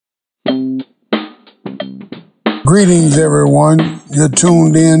Greetings, everyone. You're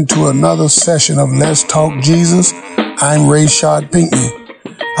tuned in to another session of Let's Talk Jesus. I'm Rai-shaud Pinkney.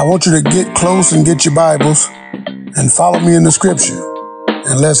 I want you to get close and get your Bibles and follow me in the scripture.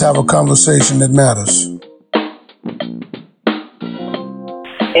 And let's have a conversation that matters.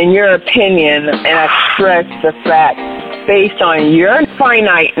 In your opinion, and I stress the fact, based on your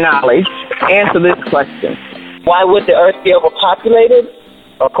finite knowledge, answer this question. Why would the earth be overpopulated?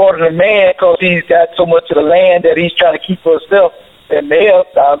 According to man, because he's got so much of the land that he's trying to keep for himself. And that's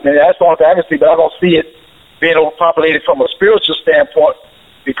the only thing I can see, but I don't see it being overpopulated from a spiritual standpoint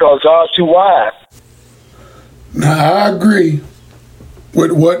because God's too wise. Now, I agree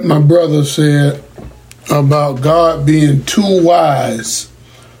with what my brother said about God being too wise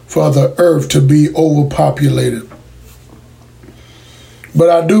for the earth to be overpopulated. But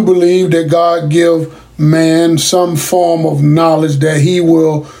I do believe that God give man some form of knowledge that he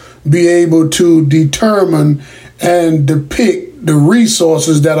will be able to determine and depict the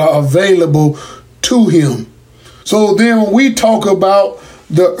resources that are available to him. So then when we talk about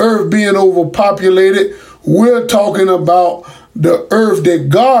the earth being overpopulated, we're talking about the earth that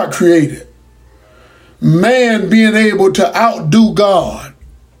God created. Man being able to outdo God.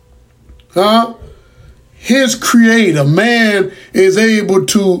 His creator, man, is able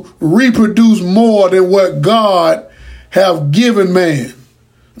to reproduce more than what God have given man.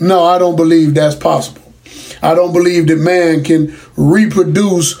 No, I don't believe that's possible. I don't believe that man can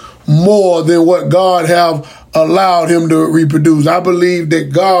reproduce more than what God have allowed him to reproduce. I believe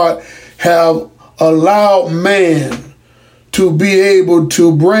that God have allowed man to be able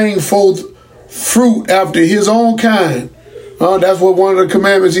to bring forth fruit after his own kind. That's what one of the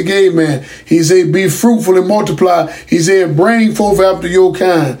commandments he gave man. He said, be fruitful and multiply. He said, bring forth after your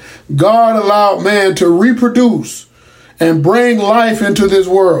kind. God allowed man to reproduce and bring life into this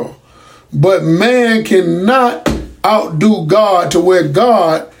world. But man cannot outdo God to where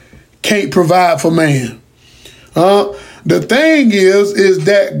God can't provide for man. The thing is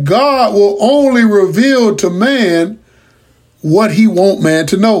that God will only reveal to man what he want man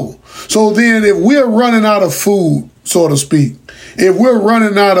to know. So then if we're running out of food, so to speak, if we're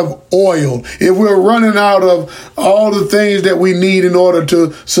running out of oil, if we're running out of all the things that we need in order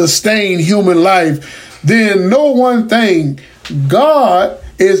to sustain human life, then know one thing, God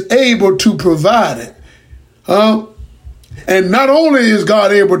is able to provide it. And not only is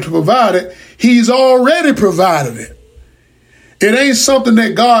God able to provide it, he's already provided it. It ain't something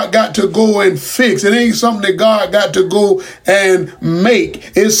that God got to go and fix. It ain't something that God got to go and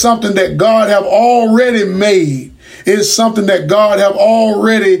make. It's something that God have already made. It's something that God have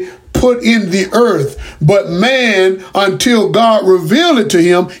already put in the earth. But man, until God reveal it to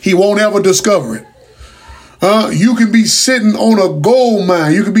him, he won't ever discover it. You can be sitting on a gold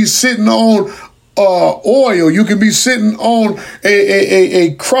mine. You can be sitting on oil. You can be sitting on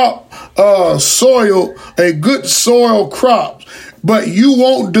a crop soil, a good soil crop, but you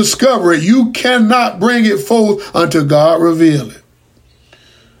won't discover it. You cannot bring it forth until God reveal it.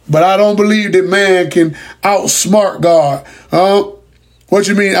 But I don't believe that man can outsmart God. What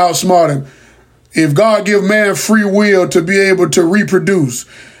you mean outsmart him? If God give man free will to be able to reproduce,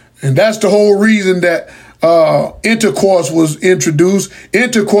 and that's the whole reason that intercourse was introduced.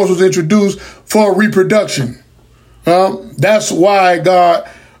 Intercourse was introduced for reproduction. That's why God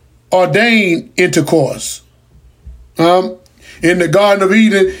ordained intercourse. In the Garden of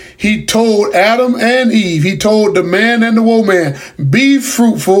Eden, he told Adam and Eve, he told the man and the woman, be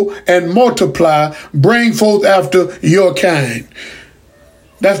fruitful and multiply, bring forth after your kind.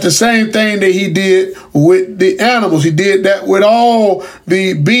 That's the same thing that he did with the animals. He did that with all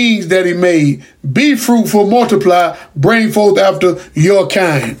the beings that he made. Be fruitful, multiply, bring forth after your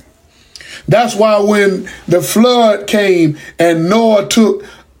kind. That's why when the flood came and Noah took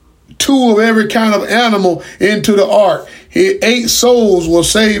 2 of every kind of animal into the ark, 8 souls were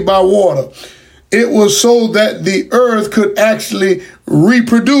saved by water. It was so that the earth could actually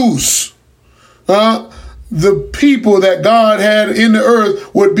reproduce. The people that God had in the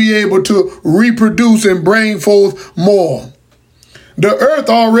earth would be able to reproduce and bring forth more. The earth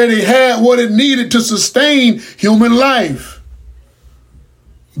already had what it needed to sustain human life.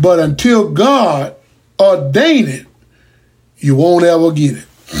 But until God ordained it, you won't ever get it.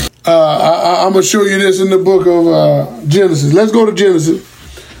 I'm going to show you this in the book of Genesis. Let's go to Genesis.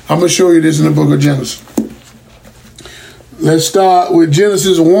 I'm going to show you this in the book of Genesis. Let's start with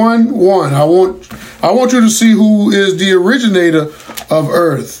Genesis 1:1. I want you to see who is the originator of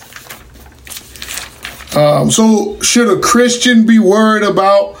earth. So should a Christian be worried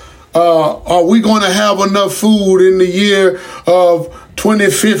about, are we going to have enough food in the year of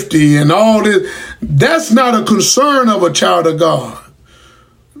 2050 and all this. That's not a concern of a child of God.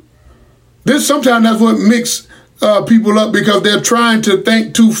 Sometimes that's what mixes people up, because they're trying to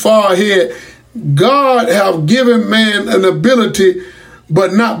think too far ahead. God have given man an ability,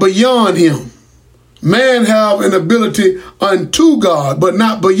 but not beyond him. Man have an ability unto God, but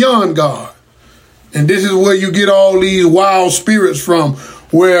not beyond God. And this is where you get all these wild spirits from,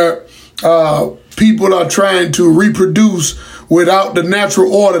 where people are trying to reproduce without the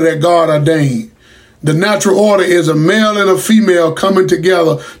natural order that God ordained. The natural order is a male and a female coming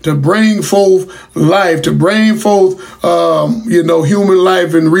together to bring forth life, to bring forth, human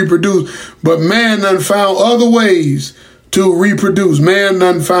life and reproduce. But man done found other ways to reproduce. Man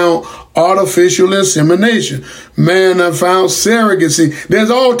done found artificial insemination. Man done found surrogacy. There's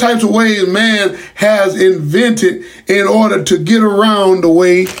all types of ways man has invented in order to get around the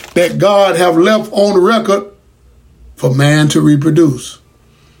way that God have left on the record for man to reproduce.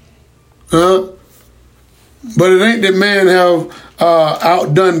 But it ain't that man have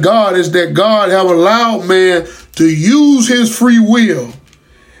outdone God. It's that God have allowed man to use his free will.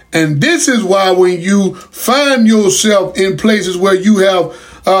 And this is why when you find yourself in places where you have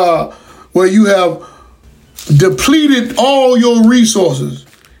depleted all your resources,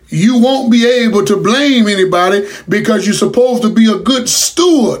 you won't be able to blame anybody, because you're supposed to be a good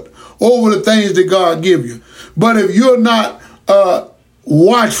steward over the things that God give you. But if you're not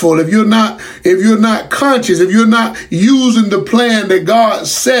watchful, if you're not conscious, if you're not using the plan that God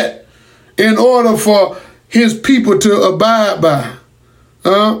set in order for his people to abide by,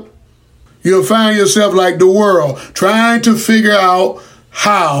 you'll find yourself like the world, trying to figure out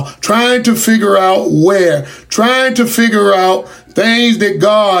how, trying to figure out where, trying to figure out things that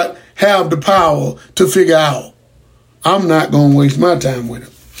God have the power to figure out. I'm not going to waste my time with it.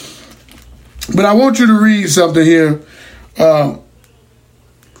 But I want you to read something here. I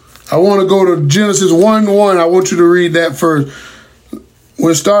want to go to Genesis 1:1. I want you to read that first.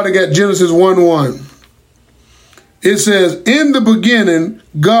 We're starting at Genesis 1:1. It says, in the beginning,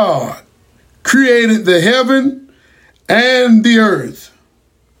 God created the heaven and the earth.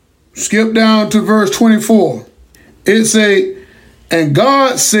 Skip down to verse 24. It says, and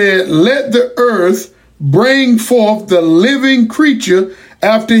God said, let the earth bring forth the living creature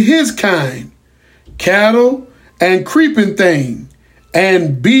after his kind, cattle and creeping thing,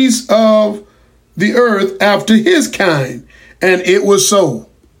 and beasts of the earth after his kind. And it was so.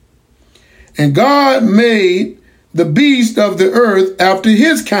 And God made the beasts of the earth after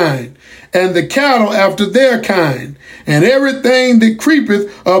his kind, and the cattle after their kind, and everything that creepeth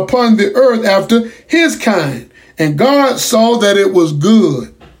upon the earth after his kind. And God saw that it was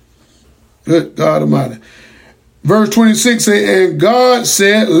good. Good God Almighty. Verse 26 says, and God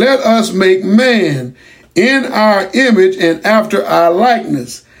said, let us make man in our image and after our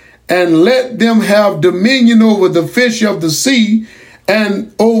likeness, and let them have dominion over the fish of the sea,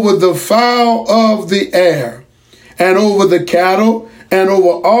 and over the fowl of the air, and over the cattle, and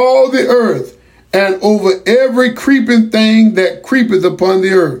over all the earth, and over every creeping thing that creepeth upon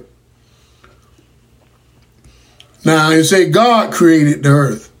the earth. Now, you say God created the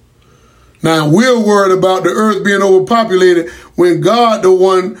earth. Now, we're worried about the earth being overpopulated when God, the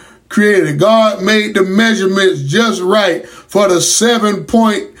one created. God made the measurements just right for the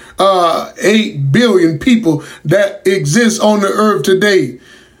 7.8 billion people that exist on the earth today.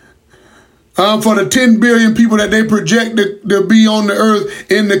 For the 10 billion people that they project to be on the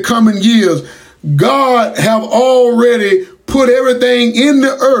earth in the coming years, God have already put everything in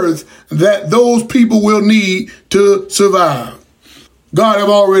the earth that those people will need to survive. God have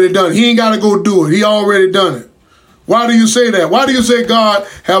already done it. He ain't got to go do it. He already done it. Why do you say that? Why do you say God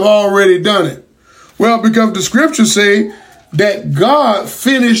have already done it? Well, because the scriptures say that God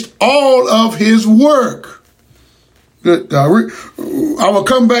finished all of his work. I will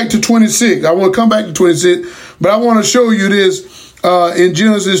come back to 26. I will come back to 26, but I want to show you this in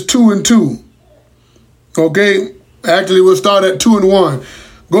Genesis 2:2. Okay, actually we'll start at 2:1.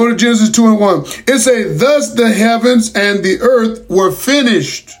 Go to Genesis 2:1. It says, thus the heavens and the earth were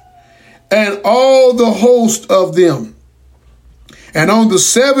finished, and all the host of them. And on the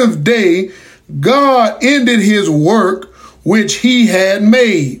seventh day, God ended his work which he had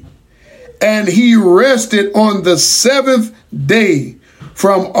made. And he rested on the seventh day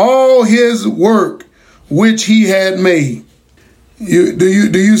from all his work which he had made. Do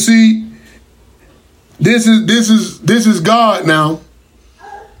you see? This is God now.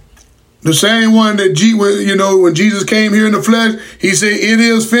 The same one that when Jesus came here in the flesh, he said, it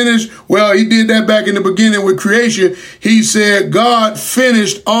is finished. Well, he did that back in the beginning with creation. He said God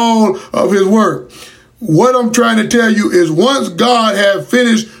finished all of his work. What I'm trying to tell you is once God had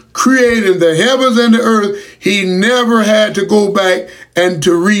finished creating the heavens and the earth, he never had to go back and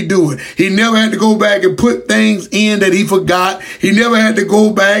to redo it. He never had to go back and put things in that he forgot. He never had to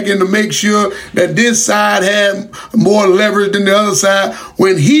go back and to make sure that this side had more leverage than the other side.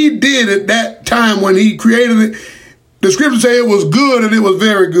 When he did it that time, when he created it, the scriptures say it was good and it was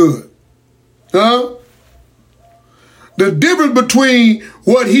very good. Huh? The difference between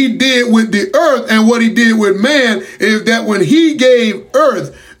what he did with the earth and what he did with man is that when he gave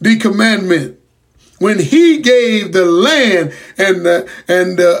earth the commandment, when he gave the land and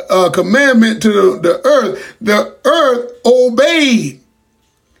the commandment to the earth obeyed.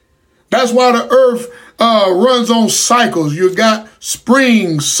 That's why the earth runs on cycles. You got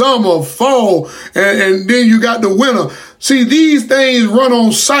spring, summer, fall, and then you got the winter. See, these things run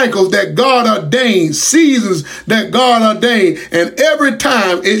on cycles that God ordained, seasons that God ordained, and every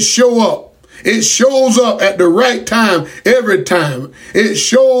time it show up. It shows up at the right time every time. It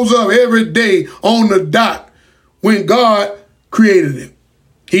shows up every day on the dot when God created it.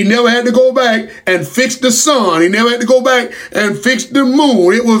 He never had to go back and fix the sun. He never had to go back and fix the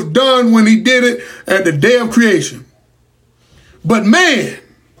moon. It was done when he did it at the day of creation. But man,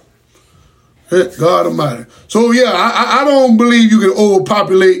 God Almighty. So yeah, I don't believe you can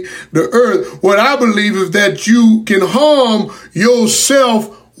overpopulate the earth. What I believe is that you can harm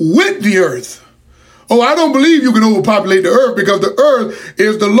yourself with the earth. Oh, I don't believe you can overpopulate the earth because the earth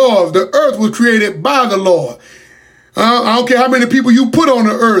is the Lord's. The earth was created by the Lord. I don't care how many people you put on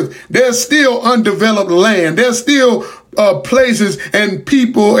the earth. There's still undeveloped land. There's still places and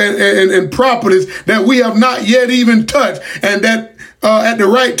people and properties that we have not yet even touched. And that at the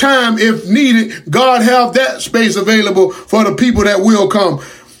right time, if needed, God have that space available for the people that will come.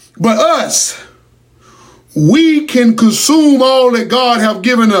 But us, we can consume all that God have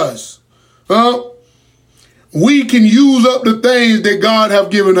given us. We can use up the things that God have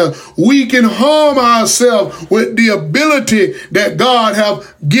given us. We can harm ourselves with the ability that God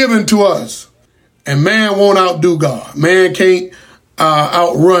have given to us. And man won't outdo God. Man can't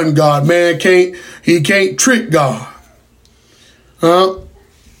outrun God. Man can't trick God.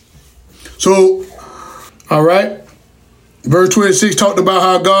 So, all right. Verse 26 talked about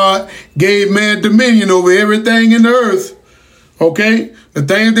how God gave man dominion over everything in the earth. Okay? The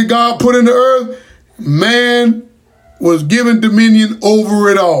things that God put in the earth, man was given dominion over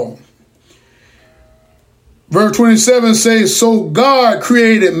it all. Verse 27 says, so God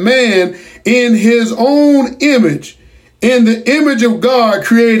created man in his own image. In the image of God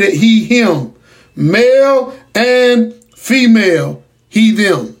created he him. Male and female, he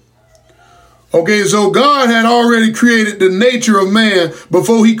them. Okay, so God had already created the nature of man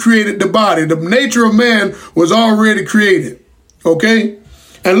before he created the body. The nature of man was already created. Okay?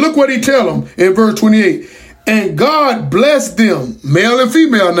 And look what he tell them in verse 28. And God blessed them, male and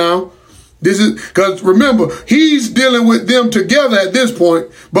female now. This is because remember, he's dealing with them together at this point.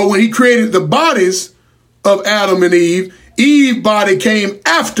 But when he created the bodies of Adam and Eve, Eve's body came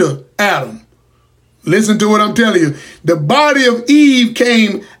after Adam. Listen to what I'm telling you. The body of Eve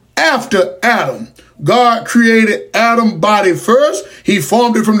came after Adam. God created Adam's body first. He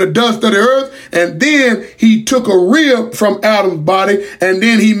formed it from the dust of the earth. And then he took a rib from Adam's body. And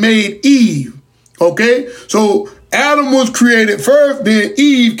then he made Eve. Okay? So Adam was created first. Then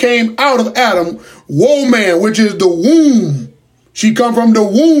Eve came out of Adam. Woman, which is the womb. She come from the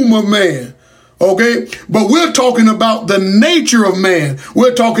womb of man. Okay? But we're talking about the nature of man.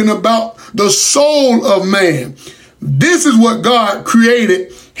 We're talking about the soul of man. This is what God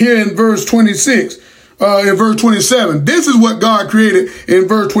created here in verse 26. In verse 27. This is what God created in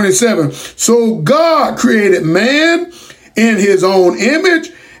verse 27. So God created man in his own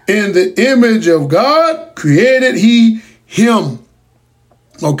image. In the image of God created he him.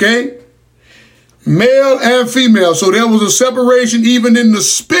 Okay? Male and female. So there was a separation even in the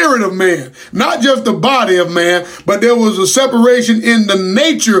spirit of man. Not just the body of man, but there was a separation in the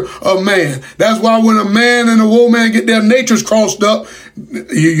nature of man. That's why when a man and a woman get their natures crossed up,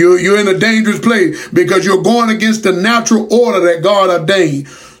 you're in a dangerous place because you're going against the natural order that God ordained.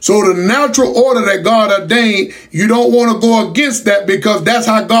 So the natural order that God ordained, you don't want to go against that because that's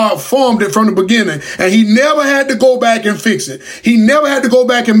how God formed it from the beginning. And he never had to go back and fix it. He never had to go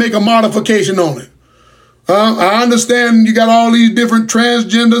back and make a modification on it. I understand you got all these different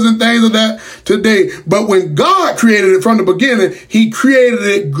transgenders and things of that today. But when God created it from the beginning, he created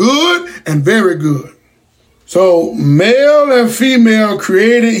it good and very good. So male and female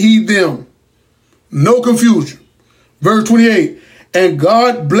created he them. No confusion. Verse 28. And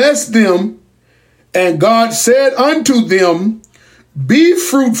God blessed them, and God said unto them, be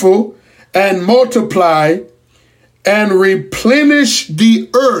fruitful and multiply and replenish the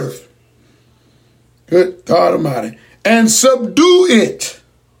earth. Good God Almighty. And subdue it,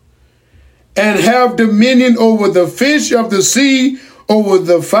 and have dominion over the fish of the sea, over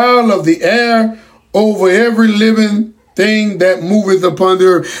the fowl of the air, over every living thing that moveth upon the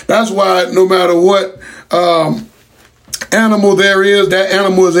earth. That's why no matter what animal there is, that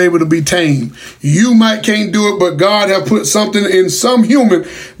animal is able to be tamed. You can't do it, but God have put something in some human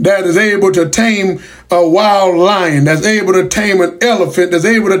that is able to tame a wild lion, that's able to tame an elephant, that's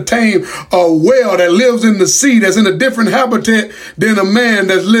able to tame a whale that lives in the sea, that's in a different habitat than a man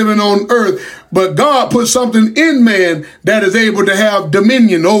that's living on earth. But God put something in man that is able to have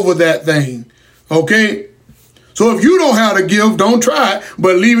dominion over that thing. Okay? So if you don't have the gift, don't try it,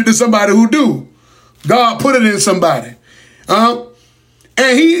 but leave it to somebody who do. God put it in somebody.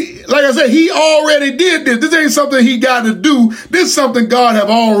 And he, like I said, he already did this. This ain't something he got to do. This is something God have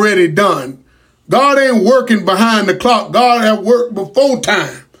already done. God ain't working behind the clock. God have worked before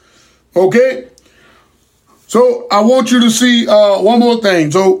time. Okay? So I want you to see one more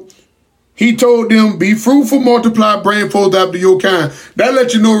thing. So he told them, be fruitful, multiply, bring forth after your kind. That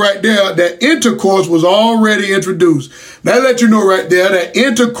let you know right there that intercourse was already introduced. That let you know right there that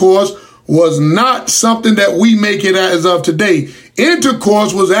intercourse was not something that we make it as of today.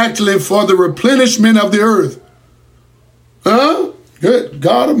 Intercourse was actually for the replenishment of the earth. Good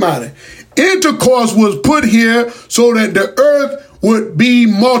God Almighty. Intercourse was put here so that the earth would be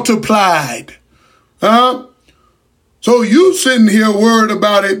multiplied. So you sitting here worried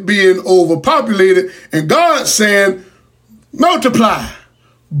about it being overpopulated, and God saying, multiply,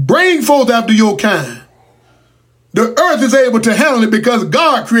 bring forth after your kind. The earth is able to handle it because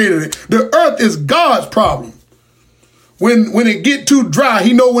God created it. The earth is God's problem. When it get too dry,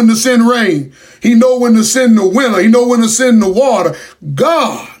 he know when to send rain. He know when to send the winter. He know when to send the water.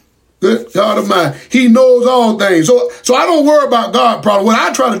 God, good God Almighty, he knows all things. So I don't worry about God's problem. What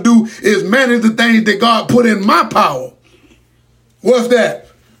I try to do is manage the things that God put in my power. What's that?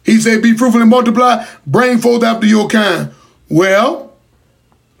 He said, be fruitful and multiply, bring forth after your kind. Well,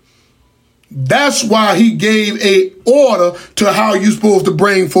 that's why he gave a order to how you're supposed to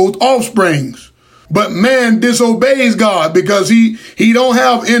bring forth offsprings. But man disobeys God because he don't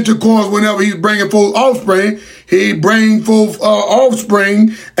have intercourse whenever he's bringing forth offspring. He bring forth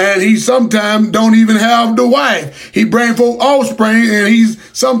offspring, and he sometimes don't even have the wife. He bring forth offspring, and he's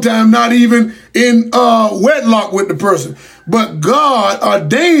sometimes not even in wedlock with the person. But God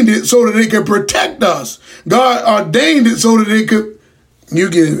ordained it so that it could protect us. God ordained it so that it could. You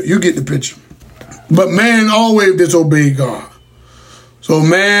get the picture. But man always disobeyed God. So a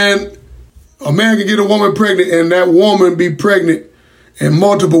man can get a woman pregnant, and that woman be pregnant, and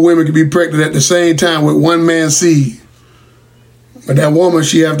multiple women can be pregnant at the same time with one man's seed. But that woman,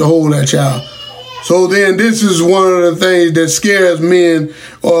 she have to hold that child. So then this is one of the things that scares men,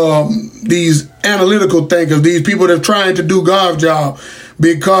 these analytical thinkers, these people that are trying to do God's job,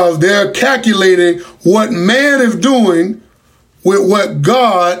 because they're calculating what man is doing with what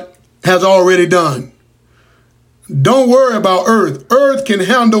God has already done. Don't worry about earth. Earth can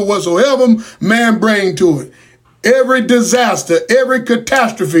handle whatsoever man bring to it. Every disaster, every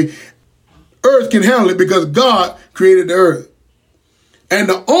catastrophe, earth can handle it because God created the earth. And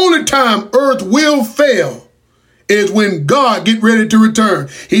the only time earth will fail is when God get ready to return.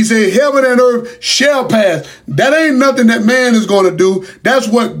 He said, heaven and earth shall pass. That ain't nothing that man is going to do. That's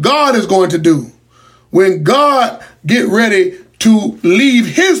what God is going to do. When God get ready to leave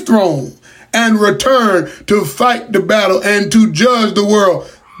his throne and return to fight the battle and to judge the world,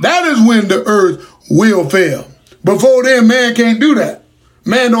 that is when the earth will fail. Before then, man can't do that.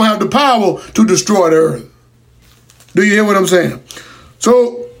 Man don't have the power to destroy the earth. Do you hear what I'm saying?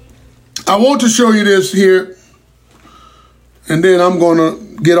 So I want to show you this here, and then I'm going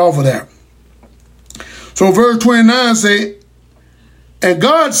to get off of that. So verse 29 say, and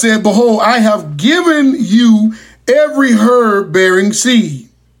God said, behold, I have given you every herb bearing seed.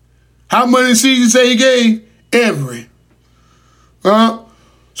 How many seeds you say he gave? Every.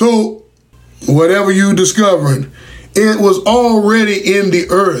 So whatever you discovering, it was already in the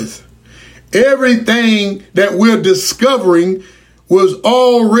earth. Everything that we're discovering was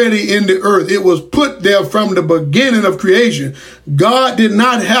already in the earth. It was put there from the beginning of creation. God did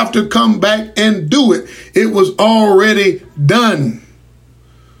not have to come back and do it. It was already done.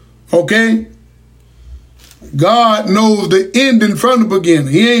 Okay? God knows the ending from the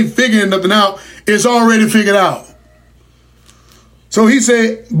beginning. He ain't figuring nothing out. It's already figured out. So he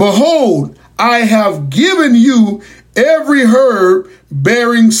said, behold, I have given you every herb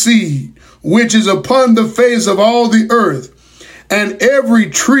bearing seed, which is upon the face of all the earth, and every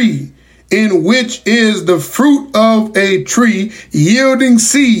tree in which is the fruit of a tree yielding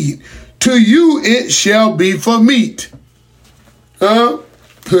seed. To you it shall be for meat.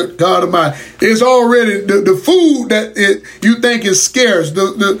 Good God Almighty. It's already the food that you think is scarce,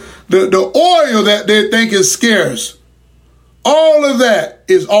 the oil that they think is scarce. All of that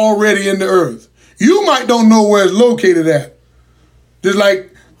is already in the earth. You might don't know where it's located at. Just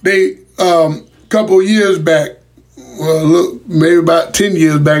like they, couple of years back, well, look, maybe about 10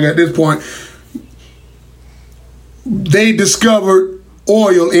 years back at this point, they discovered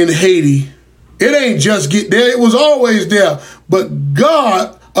oil in Haiti. It ain't just get there. It was always there. But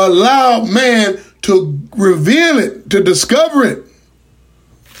God allowed man to reveal it, to discover it.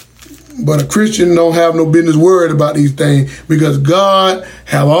 But a Christian don't have no business worried about these things because God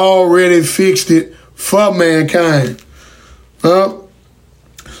have already fixed it for mankind. So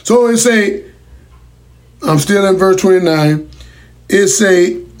it say, I'm still in verse 29. It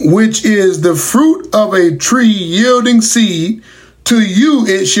say, which is the fruit of a tree yielding seed, to you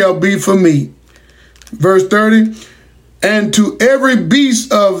it shall be for meat. Verse 30, and to every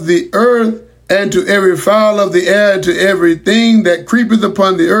beast of the earth, and to every fowl of the air, and to everything that creepeth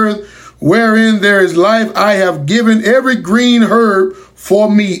upon the earth, wherein there is life, I have given every green herb for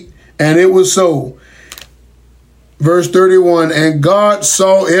meat. And it was so. Verse 31, and God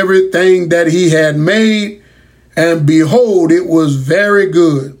saw everything that he had made, and behold, it was very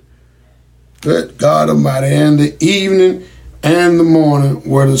good. Good God Almighty. And the evening and the morning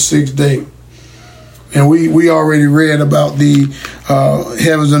were the sixth day. And we already read about the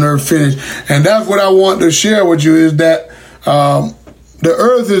heavens and earth finished. And that's what I want to share with you is that the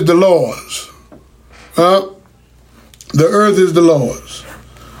earth is the Lord's. The earth is the Lord's.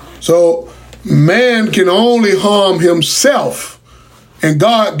 So man can only harm himself. And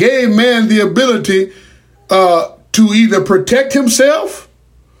God gave man the ability to either protect himself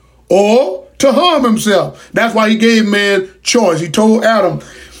or to harm himself. That's why he gave man choice. He told Adam,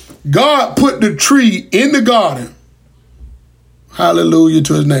 God put the tree in the garden. Hallelujah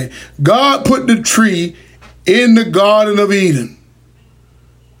to his name. God put the tree in the Garden of Eden.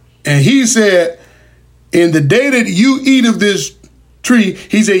 And he said, in the day that you eat of this tree,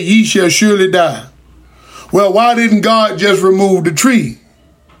 he said, ye shall surely die. Well, why didn't God just remove the tree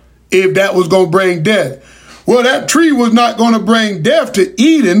if that was going to bring death? Well, that tree was not going to bring death to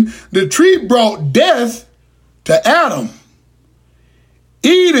Eden. The tree brought death to Adam.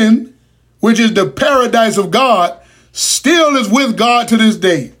 Eden, which is the paradise of God, still is with God to this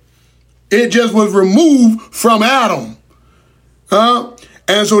day. It just was removed from Adam.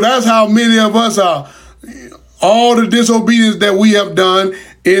 And so that's how many of us are. All the disobedience that we have done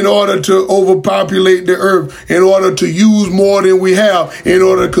in order to overpopulate the earth, in order to use more than we have, in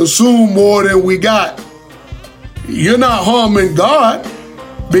order to consume more than we got. You're not harming God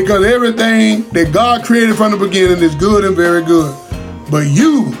because everything that God created from the beginning is good and very good. But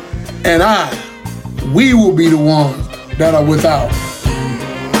you and I, we will be the ones that are without.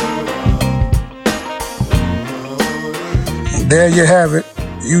 There you have it.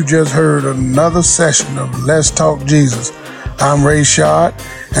 You just heard another session of Let's Talk Jesus. I'm Rai-shaud,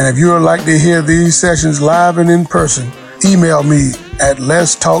 and if you would like to hear these sessions live and in person, email me at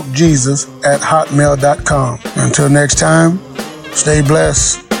letstalkjesus@hotmail.com. Until next time, stay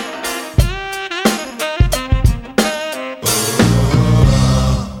blessed.